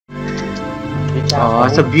Oh,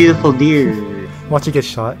 that's a beautiful deer. Watch it get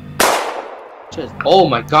shot. Oh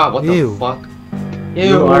my god, what Ew. the fuck?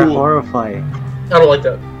 You are horrifying. I don't like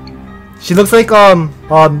that. She looks like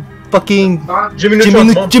fucking Jimmy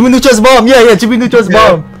Neutrons' mom. Jimmy Neutrons' mom. Yeah, Jimmy Neutrons'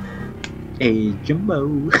 mom. Hey,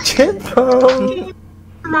 Jimbo. Jimbo.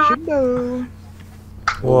 Jimbo.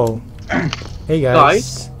 Whoa. Hey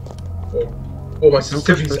guys. Oh, my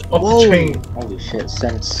sensitivity's off the chain. Holy shit,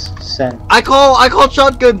 sense. I call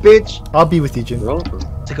shotgun, bitch. I'll be with you, Jim.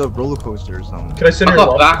 It's like a roller coaster or something. Can I sit in Fuck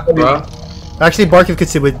your up back, bro. Actually, Barkev could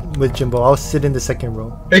sit with Jimbo. I'll sit in the second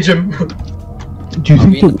row. Hey, Jim. Do you I'll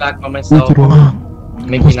be think in the back by myself.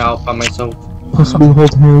 Making out by myself. possibly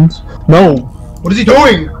hold hands? No. What is he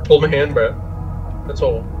doing? Hold my hand, bro. That's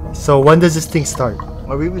all. So when does this thing start?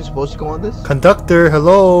 Are we even supposed to go on this? Conductor,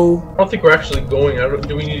 hello. I don't think we're actually going.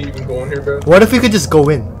 Do we need to even go in here, bro? What if we could just go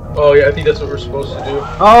in? Oh, yeah, I think that's what we're supposed to do.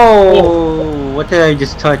 Oh, what did I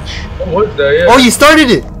just touch? What was that? Yeah. Oh, you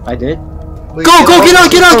started it. I did? Wait, Go, get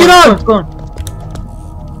on. Go on.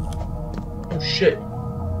 Oh, shit.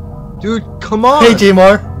 Dude, come on! Hey,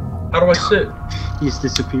 Jmar. How do I sit? He's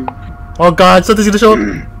disappeared. Oh God, something's gonna show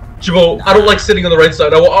up. Jimbo, I don't like sitting on the right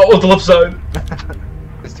side. I want the left side.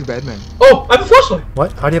 That's too bad, man. Oh, I have a flashlight.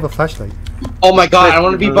 What? How do you have a flashlight? Oh my god, I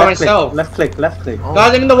want to be by myself. Left click. Oh.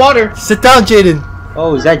 Guys, I'm in the water. Sit down, Jaden.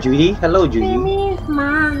 Oh, is that Judy? Hello, Judy.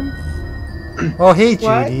 Oh, hey,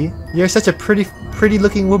 Judy. You're such a pretty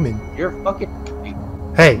looking woman. You're fucking.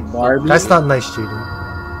 Hey, Barbie. that's not nice,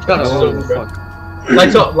 Jaden. Shut up. Oh, fuck.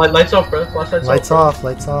 Lights off, lights off, bro. Lights off,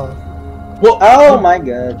 lights off. Well, Oh my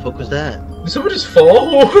god. What was that? did someone just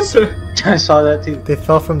fall? What was that? I saw that too. They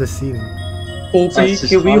fell from the ceiling. Opie, That's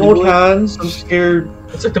can we just hold Hollywood. hands? I'm scared.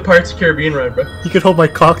 It's like the Pirates of the Caribbean ride, bro. You could hold my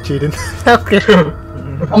cock, Jaden. Okay.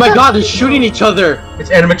 Oh my god, they're shooting each other.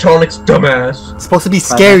 It's animatronics, dumbass. It's supposed to be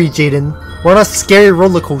scary, Jaden. We're on a scary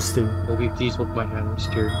roller coaster. Opie, please hold my hand. I'm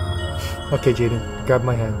scared. Okay, Jaden, grab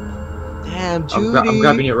my hand. Damn, Judy. I'm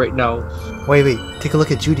grabbing it right now. Wait. Take a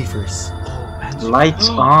look at Judy first. Lights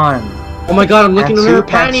on. Oh my god, I'm looking at her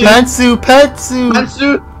panties. Pantsu.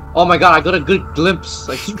 Pantsuit. Oh my god, I got a good glimpse.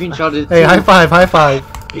 Like screenshotted. Hey, high five.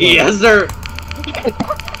 Yes, sir.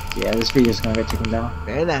 Yeah, this video's gonna get taken down.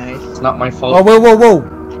 Very nice. It's not my fault. Oh, whoa.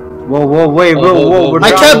 Whoa, wait, whoa. we're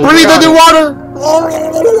I down, can't we're breathe down.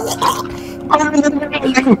 underwater.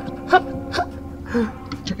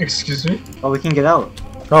 Excuse me? Oh, we can get out.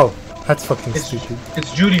 Oh, that's fucking stupid.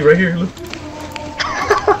 It's Judy right here, look.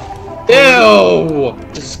 Ew!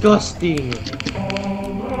 Disgusting.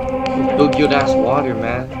 Go good ass water,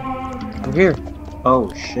 man. I'm here.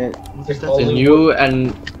 Oh shit. The new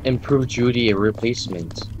and improved Judy a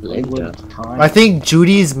replacement. Linda. I think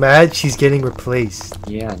Judy's mad she's getting replaced.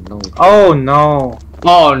 Yeah, no. Oh no.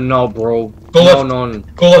 Oh no, bro. Go left. No.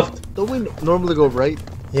 Go left. Don't we normally go right?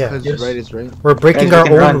 Yeah. Because Yes. right is right. We're breaking Guys, our we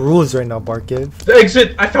can own run. rules right now, Barkev. The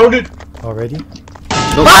exit, I found it. Already?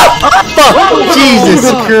 No. Fuck!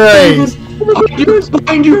 Jesus Christ!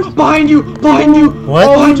 Behind you! What?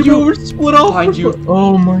 Behind you! We're split off. Behind you!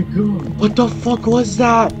 Oh my god. What the fuck was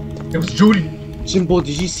that? It was Judy. Jimbo,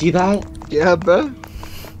 did you see that? Yeah, bro.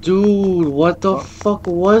 Dude, what the fuck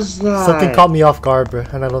was that? Something caught me off guard, bro,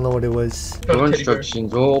 and I don't know what it was. Door Teddy bear.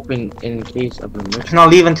 instructions will open in case of emergency. Cannot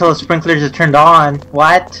leave until the sprinklers are turned on.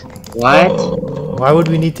 What? What? Oh. Why would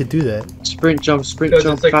we need to do that? Sprint jump, Because it's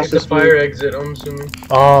like it's a fastest fire move. exit, I'm assuming.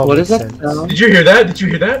 Oh, What is makes that sense. sound? Did you hear that? Did you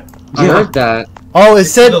hear that? I heard that. Oh, it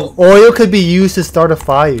said No. oil could be used to start a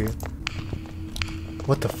fire.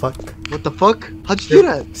 What the fuck? What the fuck? How'd you do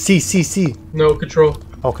that? C. No, control.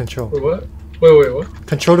 Oh, control. Wait, what? Wait, what?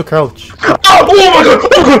 Control to crouch. Oh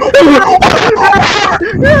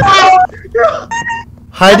my god!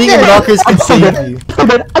 Hiding in lockers can save you.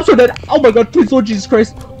 I'm so dead. Oh my god, please, Lord Jesus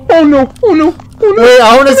Christ. Oh no. Wait,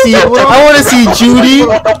 I wanna see Judy.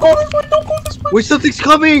 Wait, something's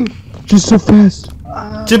coming! Just so fast.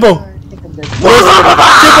 Jimbo. Jimbo, you're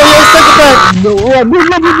stuck back. No, run.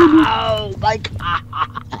 Oh my god!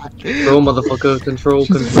 Control, motherfucker. Control.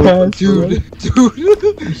 Fast, Dude.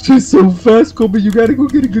 She's so fast, Kobe. You gotta go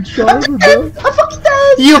get a good shot of her, bro.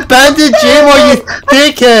 You abandoned Jimbo, you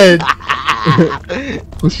dickhead.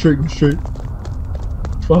 Go straight.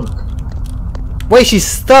 Fuck. Wait, she's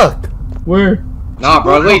stuck. Where? Nah,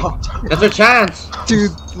 bro, wait. That's our chance.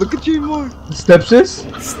 Dude, look at you more. Stepsis?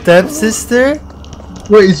 Stepsister?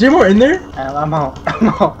 Wait, is Jimbo in there? I'm out.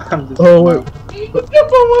 I'm just Oh, wait.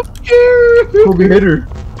 Kobe hit her.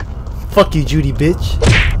 Fuck you, Judy, bitch.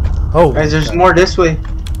 Oh. Guys, there's more this way.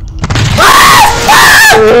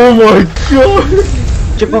 Oh my god.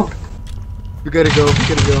 Jimbo. We gotta go.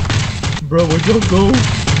 Bro, where'd y'all go?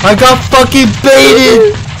 I got fucking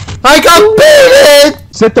baited. I got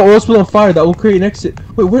baited! Set the oil spill on fire. That will create an exit.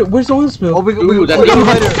 Wait, where's the oil spill? Oh, we Ooh, got that's a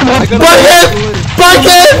lighter. I got a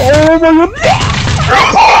Bucket! lighter. Bucket!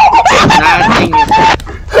 Nah, dang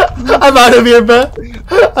it. I'm out of here, bro.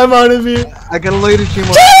 I'm out of here. I got a lighter,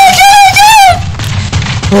 Jimbo.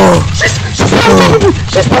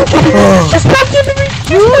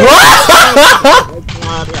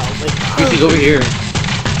 She's over here.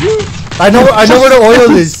 I know where the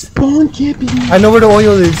oil is. Spawn camping. I know where the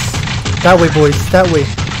oil is. That way, boys. That way.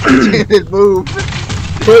 Didn't move.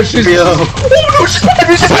 But she's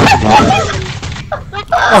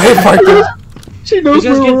Oh, hey, Parker. She You knows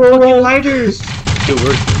guys where get we're fucking at. lighters. Dude,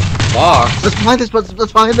 we're locked. Let's find this.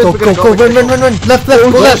 Let's find this. Go, We're go, gonna go. Run, run, run, run. Left, left. Go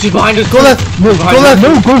Look, left. she's behind us. Go left. No, Behind go us. left.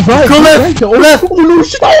 no, go right. Go left. Right. Oh, Left. oh no,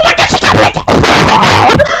 shit. Oh my god.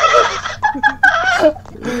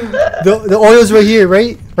 The oil's right here,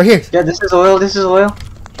 right? Right here. Yeah, this is oil. This is oil.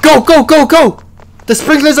 Go, go, go, go. The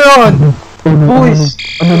sprinklers are on. Boys.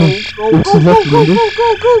 I'm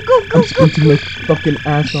sprinting like fucking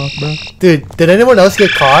ass off, bro. Dude, did anyone else get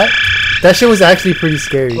caught? That shit was actually pretty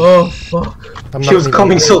scary. oh fuck. I'm She was gonna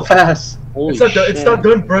coming lie. so fast. Holy It's not done. It's shit. not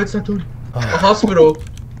done, bro. It's not done. A hospital.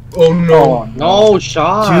 Oh no. No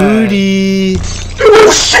shot. Judy.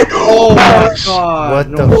 Oh shit. Oh my god. What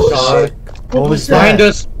no the shot. fuck? What was Behind that?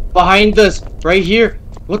 us. Behind us. Right here.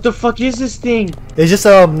 What the fuck is this thing? It's just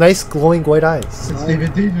nice glowing white eyes. It's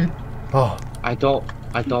David. Oh. I don't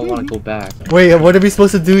want to go back. Wait, what are we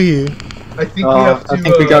supposed to do here? I think we have to. I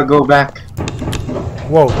think we gotta go back.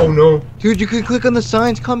 Whoa. Oh no. Dude, you can click on the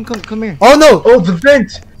signs. Come here. Oh no! Oh, the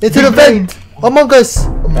vent. Into the vent! Among Us!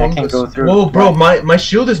 Among can't Us. go through. Whoa, bro, my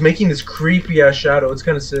shield is making this creepy ass shadow. It's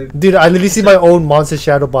kind of sick. Dude, I literally see my own monster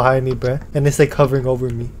shadow behind me, bruh. And it's like hovering over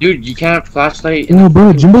me. Dude, you can't have flashlight. in Oh, the bro,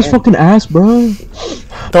 fucking Jimbo's vent. fucking ass, bro.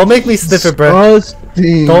 Don't make me sniff it, bruh.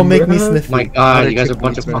 Disgusting, Don't make me bruh. sniff My it. god, you guys are a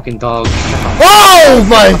bunch of fucking dogs. Oh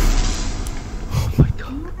my!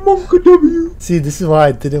 Monka W. See, this is why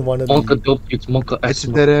I didn't want to Monka be. dope, it's Monka It's S.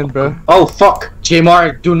 a dead end, bro. Oh fuck.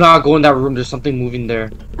 Jmar, do not go in that room. There's something moving there.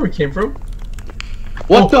 Where we came from?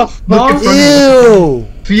 What Oh, the look in fuck? front of Ew!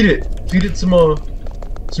 Feed it. Feed it some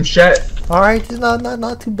shat. Alright,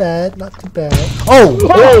 not too bad, not too bad. Oh!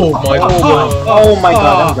 Oh my god. Oh my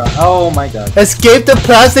god. I'm done. Oh my god. Escape the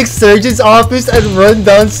plastic surgeon's office and run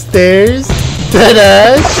downstairs?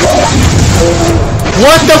 Deadass?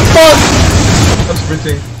 What the fuck? I'm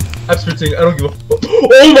sprinting. I don't give a fuck.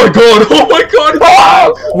 Oh my god. Oh my god.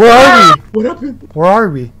 Ah! Where are we? What happened? Where are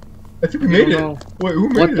we? I think we I made don't it. know. Wait, who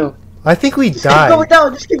What made the? I think we Just keep going died.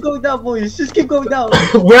 down. Just keep going down, boys. Just keep going down.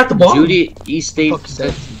 it? We're at the bottom. Judy East State Fuck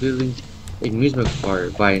set building amusement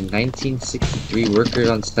park by 1963 workers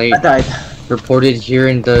on site I died. reported here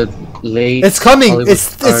in the late. It's coming! Hollywood It's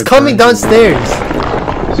star coming Blond. downstairs!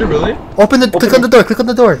 Is it really? Click on the door, click on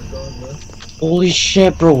the door. Holy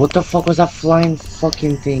shit, bro! What the fuck was that flying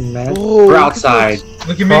fucking thing, man? Oh, We're look at outside.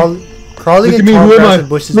 Look at me. Crawling Look in at me. tall Who am grass I? and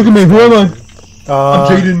bushes. Look at me. Who am I? I'm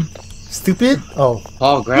Jaden. Stupid? Oh,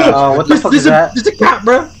 Tall grass. What the fuck is that? There's a cat,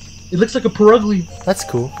 bro. It looks like a perugly. that's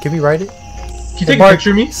cool. Can we ride it? Can you take a Mark, picture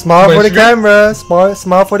of me? Smile My for the Instagram? camera.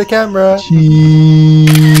 Smile for the camera.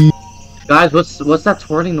 Guys, what's that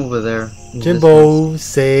twirling over there? in the Jimbo,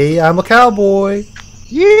 say I'm a cowboy.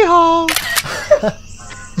 Yeehaw!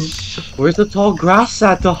 distance? Where's the tall grass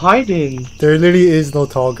at to hide in? There literally is no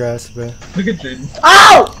tall grass, man. Look at Jaden.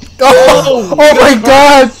 Oh! Oh my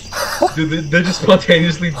god! Dude, they just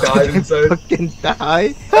spontaneously died inside. Fucking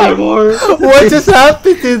die. Timor. What just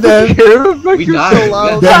happened to them? We died. so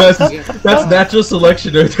loud. Yeah, that's natural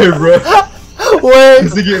selection right there, bro. Wait,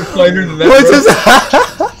 Is it getting finer than that, what bro? just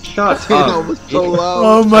happened? Shut That up. was so loud.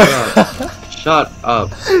 Oh my! Shut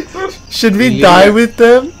up. Should we Yeah. die with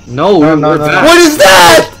them? No, No, we're no, no, back. What is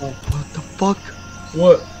that? What the fuck?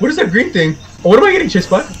 What is that green thing? Oh, what am I getting chased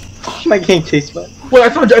by? My game chased by. Wait, I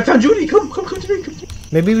found Judy. Come to me. Come to me.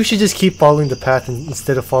 Maybe we should just keep following the path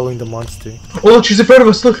instead of following the monster. Oh, look, she's in front of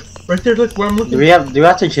us. Look, right there. Look where I'm looking. Do we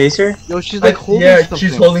have to chase her? Yo, she's like holding yeah, something.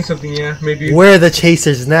 she's holding something. Yeah, maybe. We're the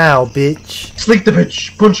chasers now, bitch. Sleek the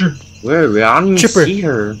bitch. Punch her. Where? I don't even Chipper. see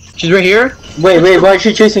her. She's right here? Wait, why is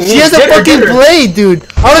she chasing me? She has a Get her, fucking get her. blade, dude.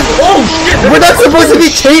 Oh shit! We're not supposed to be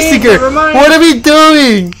chasing her. never mind. What are we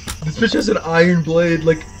doing? This bitch has an iron blade,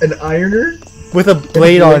 like an ironer. With a and a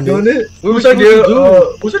blade on blade it. What Whose was idea? supposed to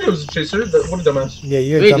do? Whose idea was to chase her? What a dumbass. Yeah,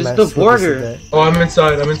 you're a Wait, dumbass. this is the whoever said border. that. Oh,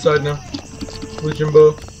 I'm inside now. With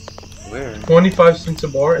Jimbo. Where? 25 cents a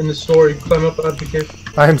bar in the store. You can climb up out of the cave.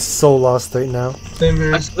 I am so lost right now. Same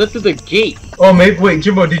here. I slipped through the gate. Oh, maybe. Wait,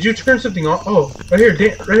 Jimbo, did you turn something on? Oh, right here.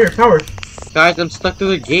 Right here. Power. Guys, I'm stuck through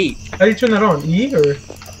the gate. How do you turn that on? E or?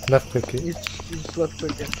 Left click it. You just left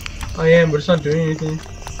quick. I am, but it's not doing anything.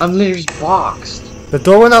 I'm literally boxed. The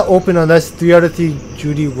door will not open unless 3 out of 3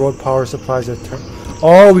 Judy road power supplies are turned.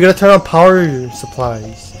 Oh, we gotta turn on power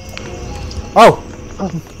supplies. Oh,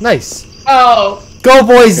 nice. Oh. Go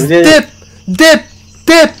boys, We did dip, dip,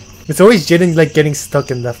 dip. It's always Jaden like getting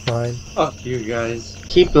stuck and left behind. Fuck you guys.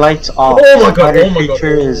 Keep lights off. Oh my god, Water oh my god.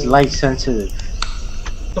 feature is light sensitive.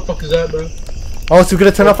 What the fuck is that, bro? Oh, so we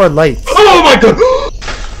gotta turn off our lights. Oh my god!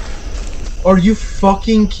 Are you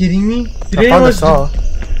fucking kidding me? I found the saw.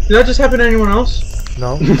 Did that just happen to anyone else?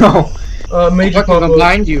 No. No. Major Fucking pop I'm up.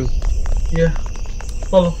 blind you. Yeah.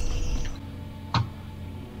 Follow.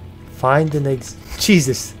 Find the next.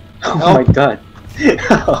 Jesus. Oh my god.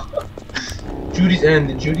 Judy's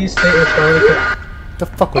end. Judy's state was finally. The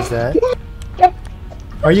fuck was that?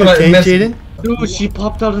 Are you Alright, okay, mess- Jaden? Dude, she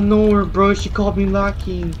popped out of nowhere, bro. She called me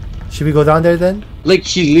lacking. Should we go down there then? Like,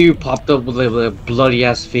 she literally popped up with like, a bloody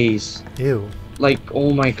ass face. Ew. Like,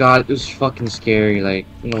 oh my god, it was fucking scary. Like,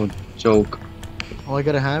 no joke. Oh, I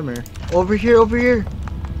got a hammer. Over here, over here.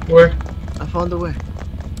 Where? I found the way.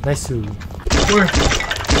 Nice to Where?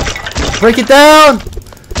 break it down.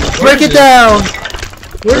 Where Break is it down.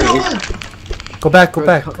 Where are you? Go back. Go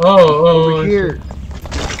back. Oh, Over here.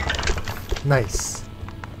 Nice.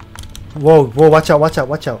 Whoa, whoa! Watch out! Watch out!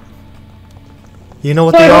 Watch out! You know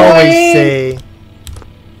what they always say.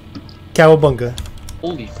 Cowabunga.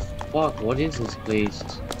 Holy fuck, what is this place?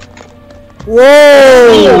 Whoa!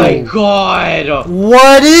 Oh my god!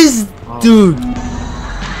 What is, dude?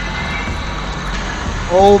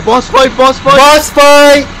 Oh, boss fight, boss fight. Boss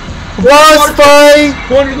fight! Boss fight!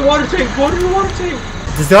 Go under the water tank! Go under the water tank!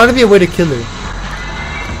 There's gotta be a way to kill her.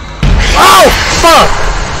 Oh! Fuck!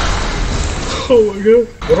 Oh my god.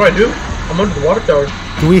 What do I do? I'm under the water tower.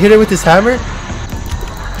 Do we hit her with this hammer?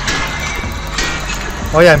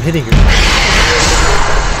 Oh yeah, I'm hitting her.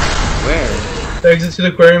 Where? The exit to the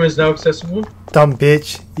aquarium is now accessible. Dumb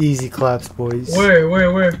bitch. Easy claps, boys. Where?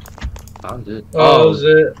 Found it. Oh, that was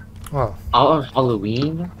it. Oh. On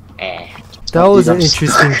Halloween? That was an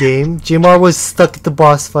interesting game. Jmar was stuck at the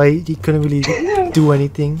boss fight. He couldn't really do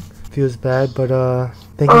anything. Feels bad, but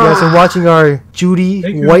thank you guys for watching our Judy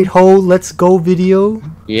Thank you. White Hole Let's Go video.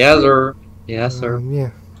 Yes, sir. Yes, sir.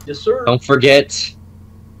 Yeah. Yes, sir. Don't forget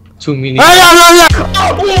 2 minutes. Ah, yeah, yeah, yeah.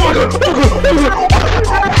 Oh my god!